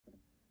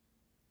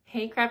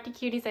Hey crafty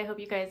cuties, I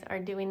hope you guys are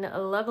doing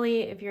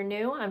lovely. If you're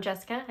new, I'm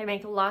Jessica. I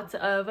make lots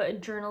of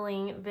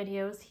journaling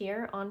videos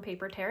here on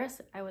Paper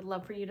Terrace. I would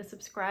love for you to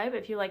subscribe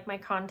if you like my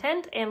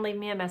content and leave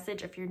me a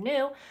message if you're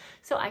new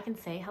so I can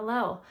say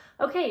hello.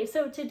 Okay,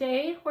 so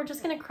today we're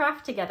just gonna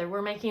craft together.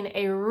 We're making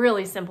a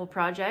really simple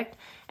project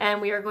and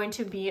we are going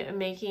to be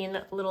making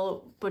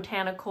little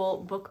botanical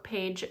book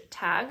page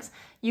tags.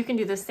 You can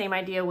do the same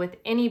idea with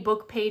any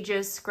book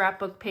pages,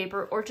 scrapbook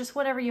paper, or just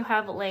whatever you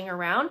have laying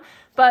around.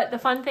 But the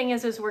fun thing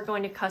is we're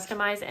going to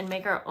customize and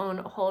make our own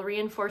hole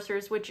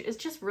reinforcers, which is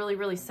just really,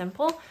 really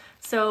simple.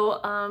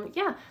 So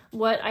yeah,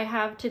 what I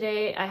have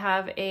today, I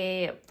have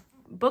a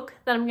book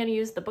that I'm gonna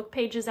use the book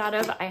pages out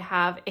of. I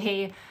have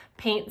a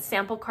paint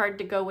sample card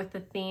to go with the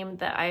theme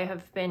that I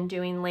have been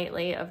doing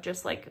lately of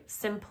just like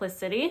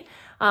simplicity.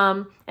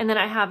 And then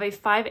I have a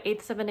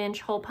 5/8 of an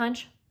inch hole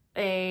punch,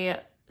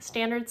 a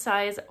standard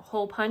size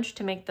hole punch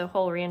to make the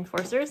hole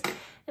reinforcers.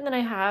 And then I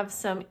have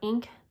some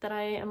ink that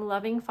I am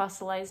loving,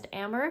 fossilized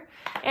amber.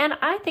 And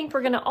I think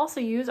we're gonna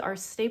also use our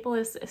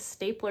Stapless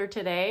stapler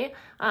today.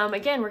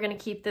 Again, we're gonna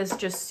keep this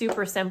just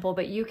super simple,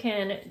 but you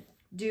can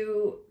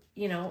do,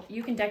 you know,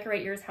 you can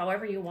decorate yours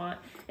however you want,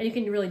 and you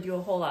can really do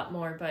a whole lot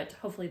more, but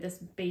hopefully this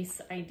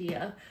base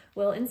idea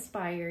will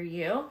inspire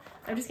you.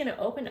 I'm just gonna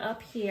open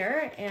up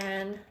here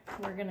and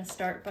we're gonna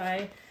start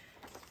by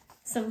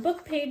some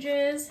book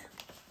pages.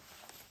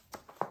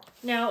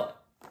 Now,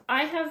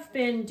 I have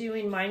been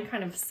doing mine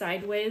kind of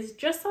sideways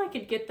just so I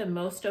could get the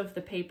most of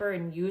the paper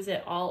and use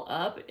it all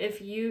up.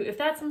 If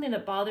that's something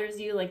that bothers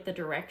you, like the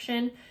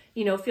direction,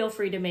 you know, feel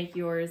free to make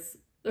yours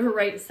the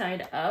right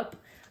side up.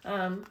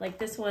 Like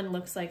this one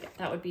looks like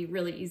that would be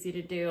really easy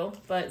to do,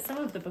 but some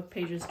of the book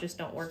pages just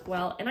don't work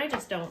well, and I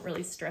just don't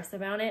really stress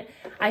about it.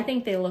 I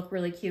think they look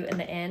really cute in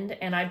the end,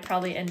 and I'd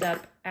probably end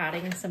up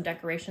adding some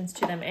decorations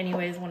to them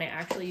anyways when I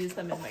actually use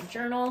them in my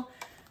journal.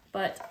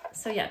 But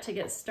so yeah, to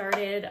get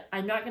started,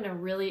 I'm not gonna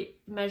really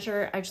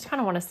measure. I just kind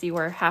of want to see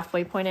where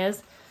halfway point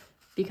is,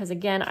 because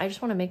again, I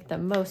just want to make the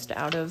most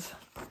out of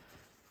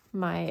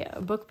my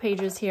book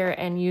pages here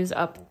and use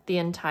up the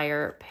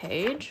entire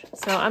page.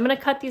 So I'm gonna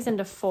cut these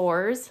into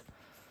 4s.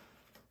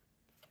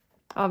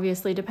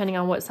 Obviously, depending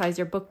on what size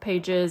your book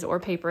pages or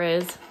paper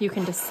is, you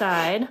can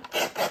decide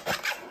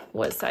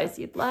what size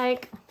you'd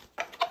like.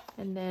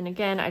 And then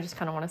again, I just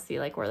kind of want to see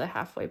like where the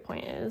halfway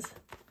point is.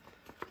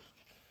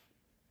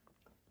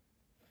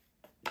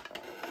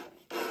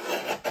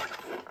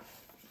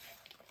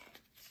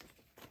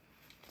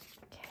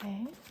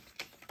 Okay,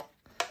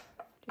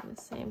 do the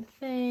same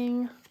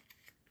thing.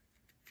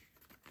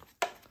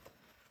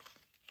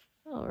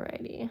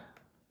 Alrighty,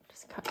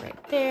 just cut right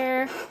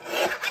there.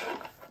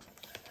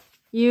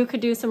 You could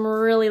do some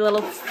really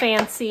little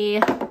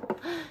fancy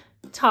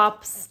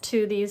tops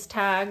to these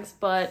tags,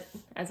 but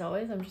as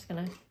always, I'm just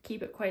gonna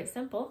keep it quite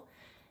simple.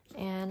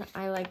 And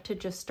I like to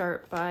just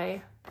start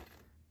by,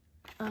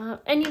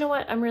 and you know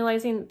what, I'm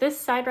realizing this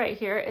side right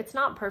here, it's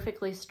not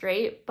perfectly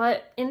straight,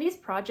 but in these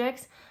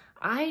projects,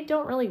 I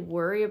don't really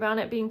worry about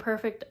it being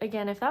perfect.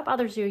 Again, if that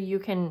bothers you, you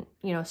can,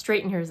 you know,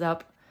 straighten yours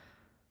up.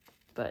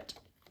 But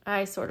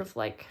I sort of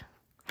like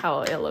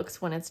how it looks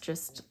when it's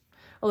just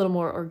a little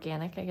more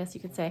organic, I guess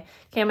you could say.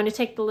 Okay, I'm gonna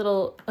take the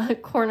little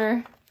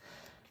corner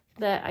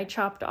that I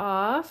chopped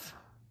off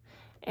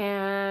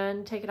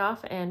and take it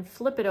off and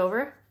flip it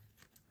over.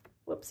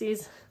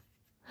 Whoopsies,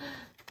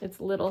 it's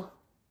little.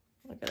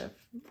 I gotta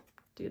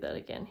do that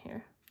again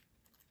here.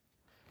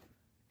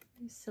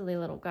 You silly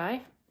little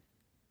guy.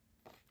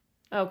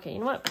 Okay, you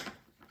know what?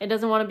 It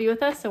doesn't want to be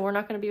with us, so we're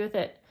not going to be with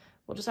it.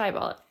 We'll just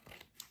eyeball it.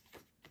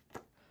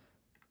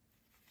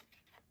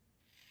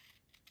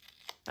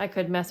 I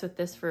could mess with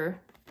this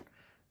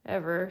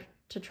forever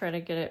to try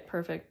to get it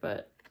perfect,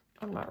 but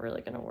I'm not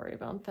really going to worry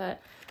about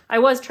that. I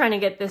was trying to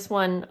get this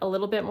one a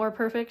little bit more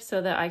perfect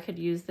so that I could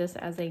use this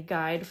as a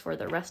guide for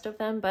the rest of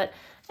them, but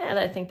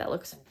I think that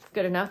looks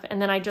good enough.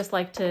 And then I just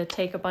like to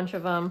take a bunch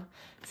of them,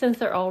 since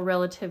they're all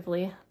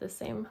relatively the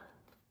same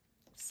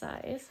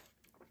size.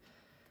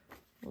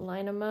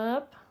 Line them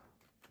up,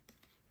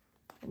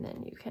 and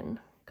then you can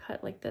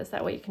cut like this.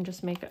 That way you can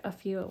just make a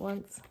few at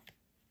once.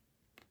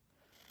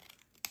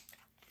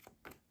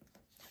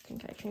 I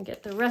think I can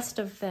get the rest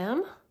of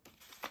them.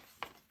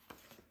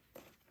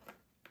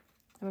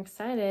 I'm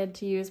excited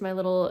to use my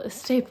little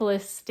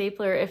Stapless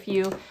stapler. If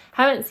you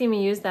haven't seen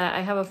me use that, I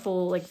have a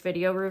full like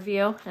video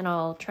review, and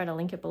I'll try to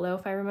link it below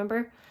if I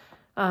remember.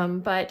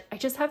 But I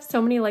just have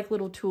so many like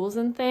little tools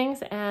and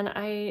things, and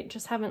I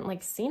just haven't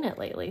like seen it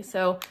lately.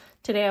 So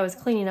today I was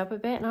cleaning up a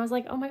bit and I was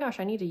like, oh my gosh,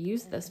 I need to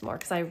use this more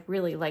because I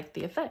really like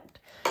the effect.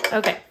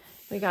 Okay,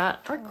 we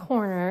got our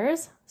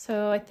corners.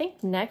 So I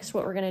think next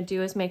what we're gonna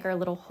do is make our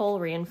little hole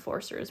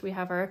reinforcers. We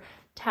have our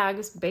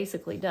tags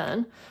basically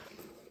done.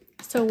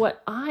 So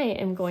what I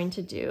am going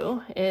to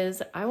do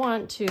is I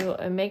want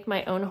to make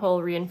my own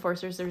hole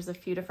reinforcers. There's a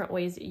few different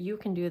ways you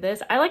can do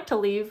this. I like to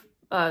leave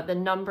the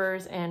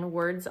numbers and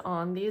words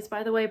on these,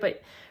 by the way,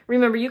 but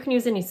remember, you can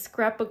use any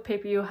scrapbook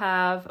paper you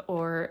have,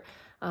 or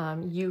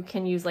You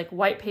can use like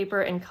white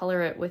paper and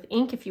color it with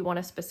ink if you want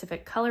a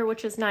specific color,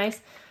 which is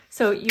nice.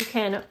 So you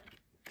can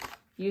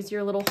use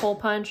your little hole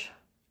punch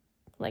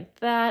like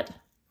that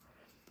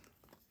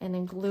and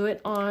then glue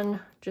it on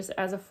just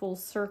as a full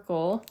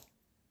circle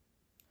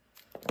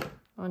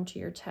onto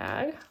your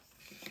tag.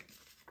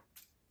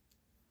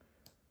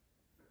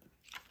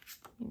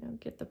 You know,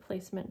 get the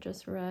placement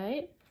just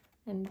right.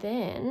 And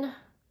then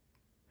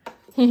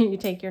you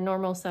take your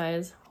normal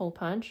size hole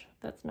punch.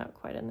 That's not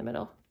quite in the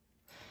middle.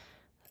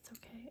 That's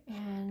okay.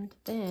 And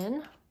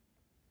then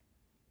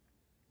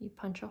you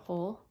punch a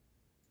hole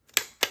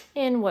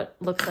in what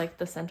looks like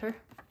the center.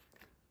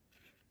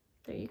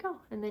 There you go.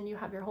 And then you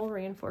have your hole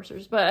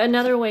reinforcers. But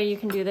another way you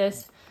can do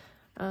this,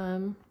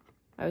 I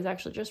was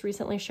actually just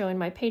recently showing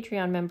my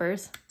Patreon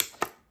members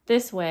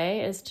this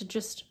way, is to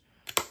just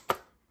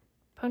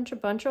punch a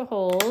bunch of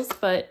holes,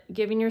 but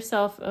giving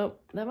yourself, oh,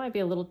 that might be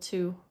a little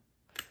too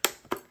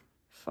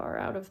far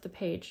out of the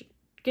page.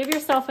 Give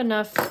yourself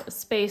enough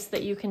space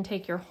that you can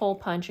take your hole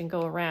punch and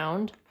go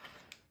around.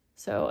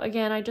 So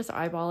again, I just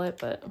eyeball it,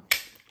 but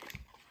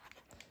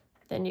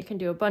then you can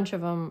do a bunch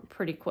of them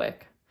pretty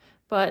quick.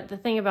 But the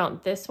thing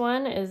about this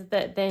one is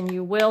that then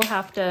you will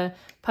have to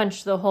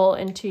punch the hole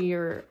into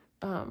your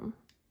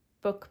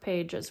book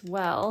page as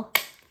well.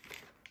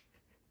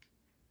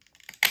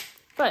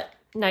 But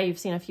now you've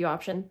seen a few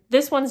options.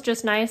 This one's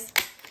just nice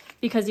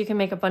because you can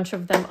make a bunch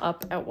of them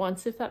up at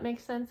once, if that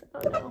makes sense.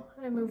 Oh no,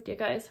 I moved you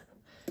guys.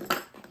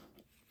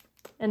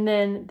 And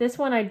then this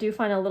one I do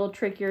find a little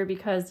trickier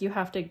because you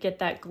have to get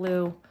that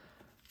glue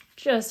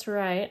just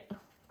right.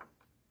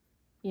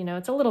 You know,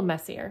 it's a little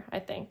messier, I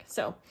think.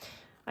 So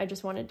I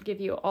just wanted to give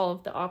you all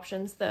of the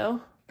options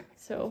though.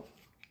 So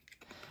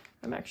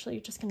I'm actually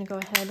just gonna go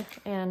ahead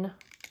and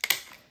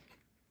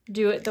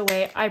do it the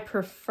way I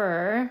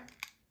prefer,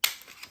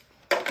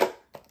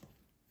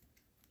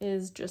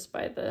 is just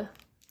by the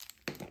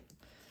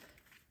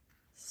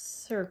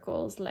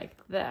circles like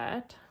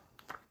that.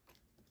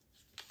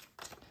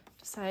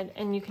 Decide,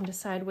 and you can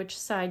decide which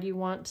side you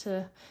want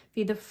to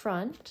be the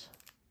front.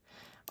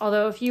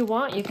 Although if you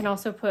want, you can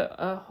also put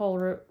a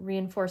hole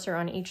reinforcer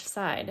on each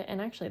side.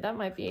 And actually that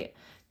might be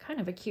kind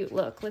of a cute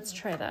look. Let's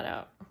try that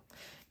out.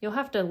 You'll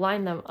have to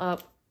line them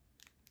up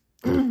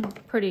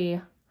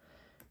pretty,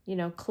 you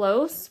know,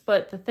 close.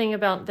 But the thing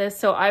about this,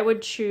 so I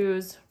would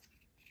choose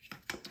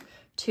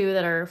 2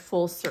 that are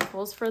full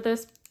circles for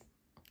this,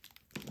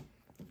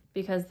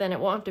 because then it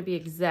won't have to be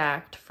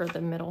exact for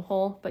the middle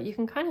hole, but you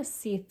can kind of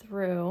see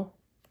through.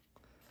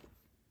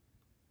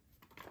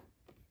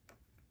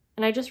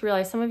 And I just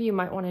realized some of you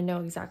might want to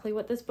know exactly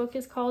what this book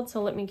is called,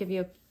 so let me give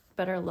you a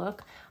better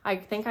look. I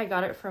think I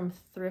got it from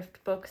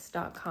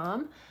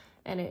thriftbooks.com,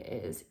 and it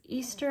is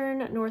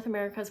Eastern North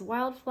America's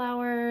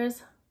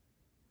Wildflowers.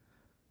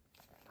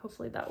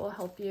 Hopefully that will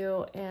help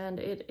you. And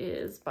it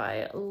is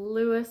by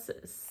Lewis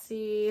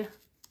C.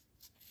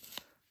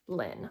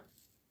 Lynn.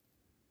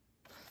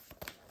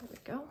 There we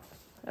go.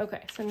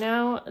 Okay, so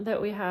now that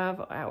we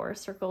have our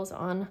circles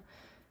on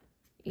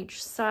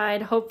each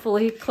side,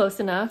 hopefully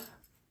close enough,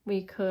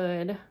 we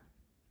could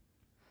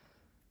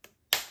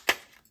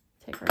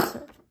take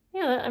our,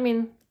 yeah, I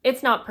mean,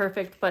 it's not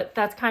perfect, but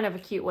that's kind of a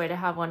cute way to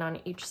have one on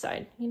each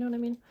side. You know what I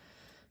mean?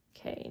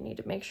 Okay, you need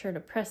to make sure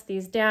to press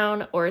these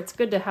down, or it's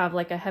good to have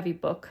like a heavy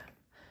book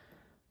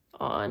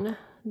on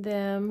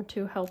them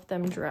to help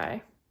them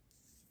dry.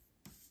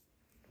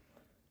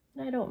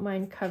 And I don't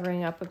mind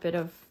covering up a bit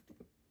of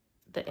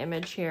the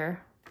image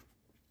here,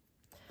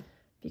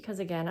 because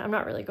again, I'm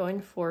not really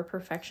going for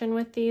perfection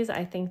with these.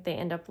 I think they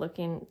end up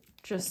looking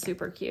just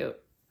super cute.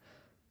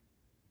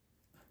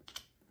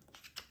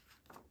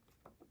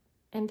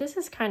 And this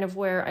is kind of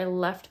where I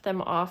left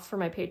them off for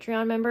my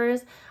Patreon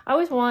members. I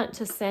always want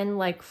to send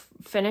like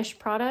finished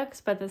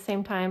products, but at the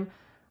same time,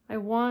 I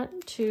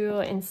want to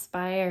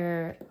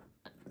inspire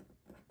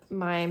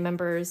my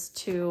members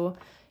to,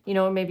 you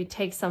know, maybe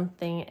take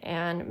something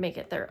and make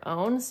it their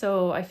own.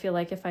 So I feel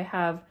like if I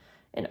have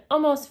an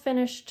almost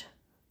finished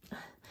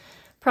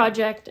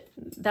project,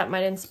 that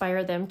might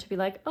inspire them to be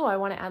like, oh, I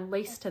want to add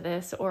lace to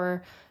this,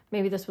 or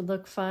maybe this would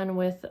look fun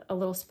with a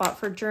little spot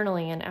for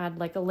journaling and add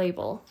like a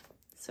label.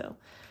 So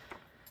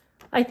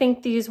I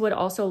think these would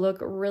also look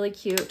really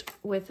cute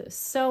with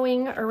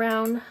sewing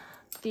around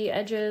the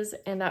edges,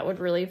 and that would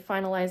really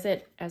finalize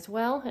it as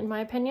well, in my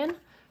opinion.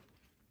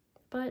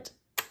 But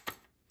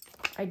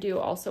I do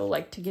also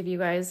like to give you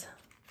guys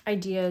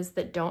ideas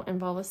that don't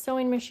involve a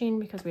sewing machine,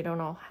 because we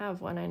don't all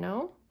have one, I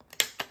know.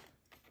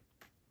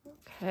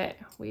 Okay,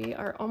 we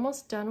are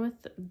almost done with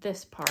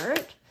this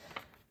part.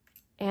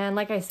 And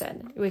like I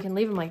said, we can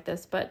leave them like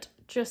this, but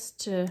just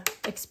to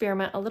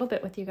experiment a little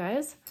bit with you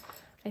guys,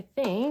 I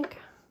think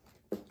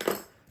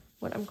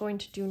what I'm going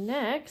to do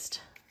next,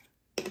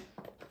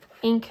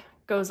 ink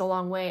goes a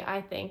long way,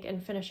 I think, in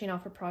finishing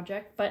off a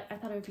project, but I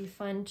thought it would be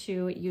fun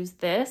to use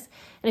this.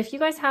 And if you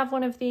guys have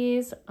one of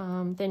these,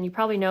 then you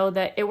probably know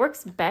that it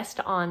works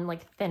best on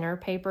like thinner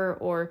paper,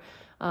 or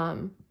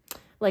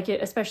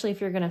especially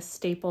if you're gonna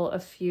staple a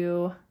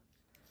few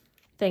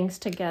things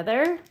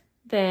together.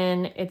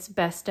 then it's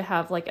best to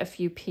have like a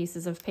few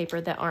pieces of paper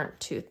that aren't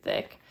too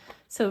thick.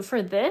 So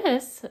for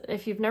this,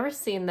 if you've never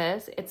seen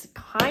this, it's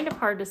kind of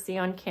hard to see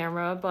on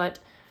camera, but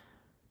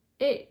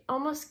it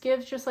almost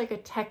gives just like a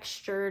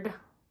textured,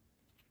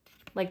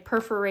 like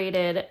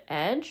perforated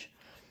edge.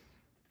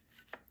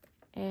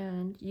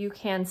 And you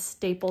can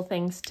staple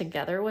things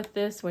together with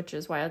this, which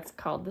is why it's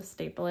called the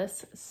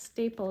Stapless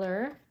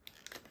stapler.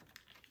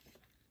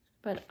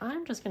 But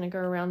I'm just gonna go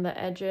around the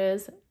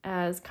edges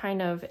as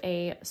kind of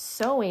a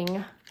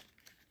sewing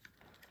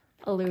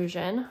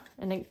illusion.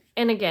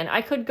 And again,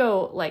 I could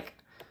go like,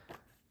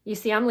 you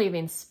see I'm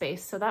leaving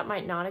space, so that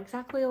might not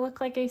exactly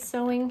look like a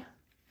sewing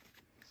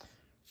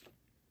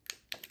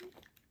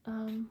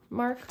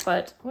mark,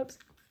 but whoops,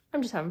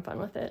 I'm just having fun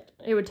with it.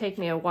 It would take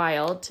me a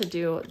while to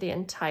do the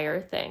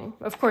entire thing.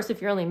 Of course,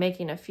 if you're only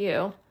making a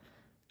few,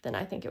 then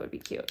I think it would be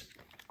cute.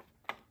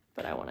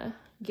 But I wanna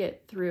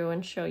get through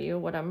and show you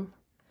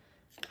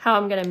how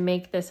I'm gonna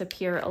make this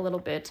appear a little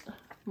bit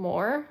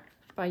more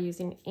by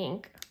using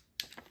ink.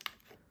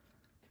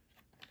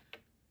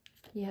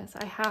 Yes,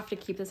 I have to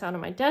keep this out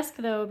on my desk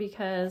though,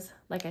 because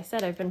like I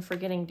said, I've been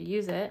forgetting to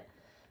use it.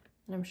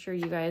 And I'm sure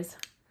you guys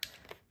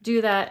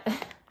do that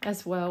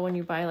as well when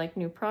you buy like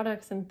new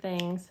products and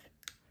things.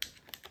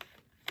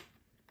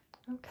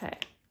 Okay.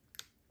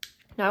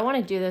 Now I want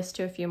to do this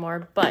to a few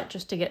more, but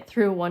just to get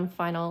through one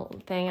final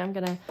thing, I'm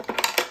gonna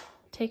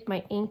take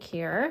my ink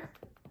here.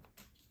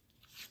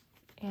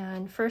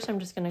 And first I'm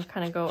just gonna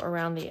kind of go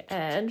around the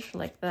edge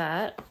like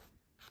that.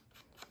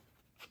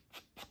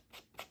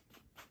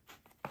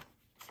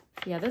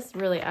 Yeah, this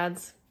really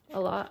adds a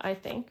lot, I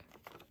think.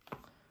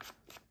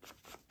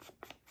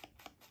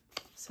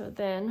 So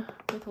then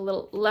with a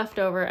little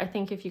leftover, I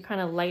think if you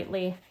kind of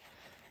lightly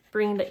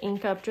bring the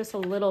ink up just a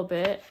little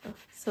bit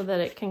so that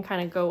it can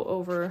kind of go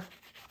over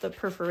the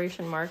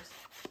perforation marks,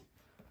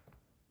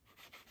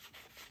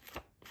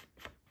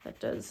 that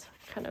does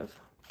kind of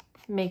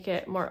make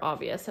it more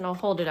obvious. And I'll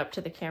hold it up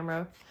to the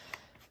camera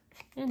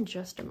in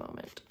just a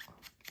moment.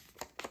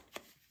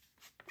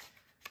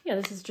 Yeah,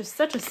 this is just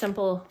such a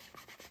simple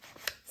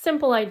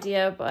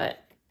idea,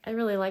 but I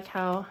really like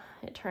how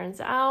it turns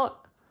out.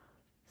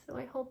 So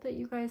I hope that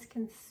you guys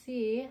can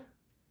see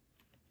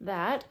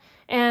that.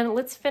 And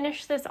let's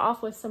finish this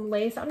off with some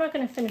lace. I'm not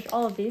going to finish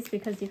all of these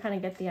because you kind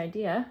of get the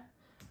idea.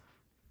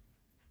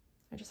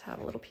 I just have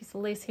a little piece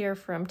of lace here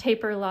from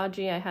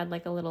TAperlogy. I had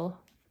like a little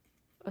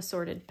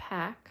assorted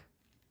pack.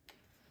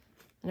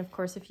 And of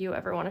course, if you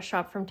ever want to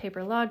shop from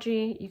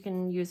TAperlogy, you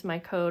can use my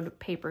code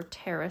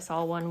PAPERTERRACE,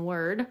 all one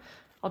word.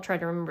 I'll try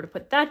to remember to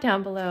put that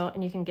down below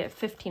and you can get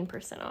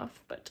 15% off.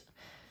 But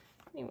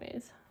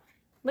anyways,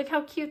 look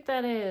how cute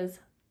that is.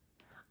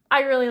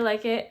 I really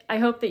like it. I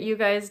hope that you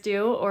guys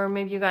do, or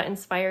maybe you got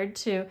inspired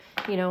to,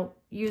 you know,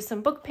 use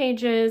some book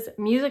pages.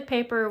 Music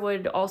paper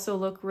would also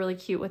look really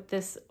cute with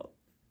this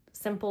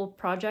simple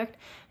project.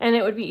 And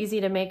it would be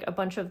easy to make a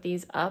bunch of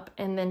these up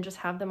and then just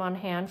have them on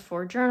hand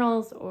for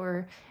journals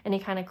or any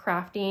kind of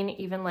crafting,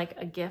 even like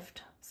a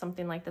gift.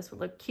 Something like this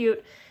would look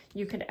cute.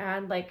 You could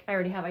add, like, I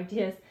already have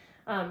ideas.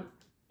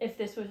 If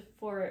this was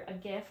for a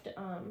gift,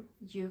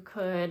 you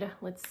could,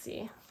 let's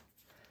see,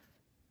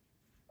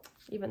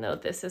 even though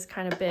this is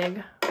kind of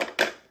big,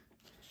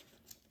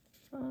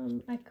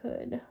 I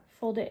could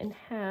fold it in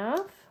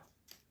half.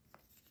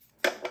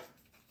 I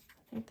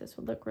think this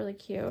would look really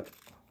cute.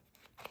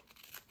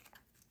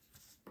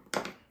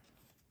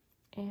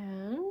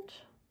 And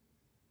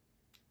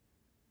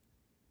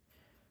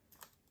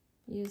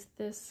use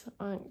this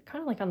on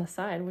kind of like on the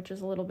side, which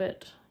is a little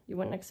bit you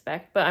wouldn't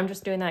expect, but I'm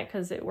just doing that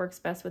because it works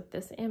best with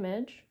this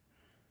image,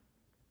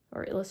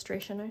 or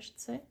illustration, I should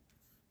say,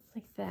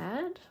 like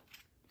that.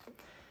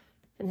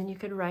 And then you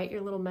could write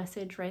your little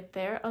message right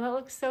there. Oh, that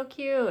looks so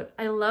cute.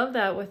 I love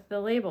that with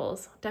the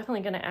labels.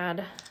 Definitely gonna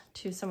add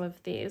to some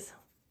of these.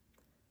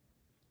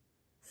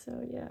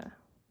 So yeah,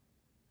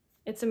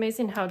 it's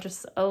amazing how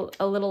just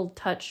a little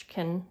touch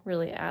can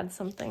really add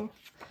something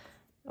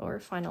or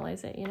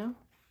finalize it, you know?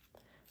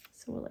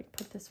 So we'll like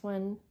put this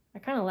one, I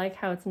kind of like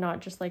how it's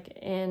not just like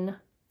in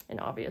an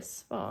obvious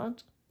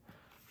spot.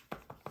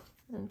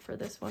 And for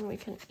this one, we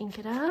can ink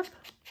it up.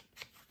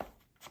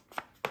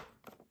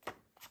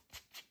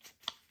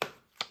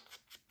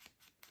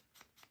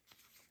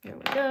 There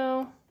we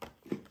go.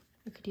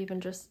 We could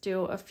even just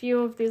do a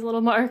few of these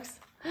little marks.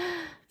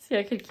 See,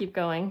 I could keep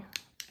going.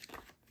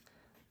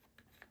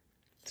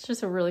 It's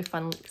just a really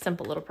fun,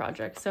 simple little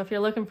project. So if you're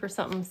looking for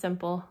something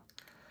simple,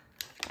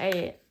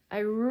 I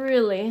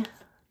really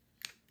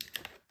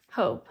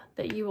hope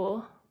that you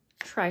will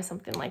try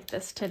something like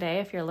this today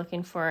if you're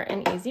looking for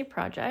an easy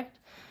project.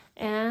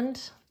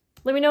 And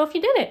let me know if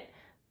you did it.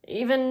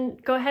 Even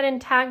go ahead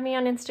and tag me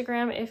on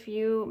Instagram if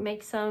you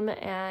make some,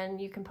 and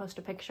you can post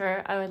a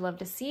picture. I would love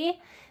to see.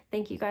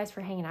 Thank you guys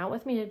for hanging out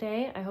with me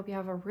today. I hope you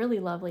have a really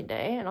lovely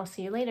day, and I'll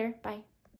see you later. Bye.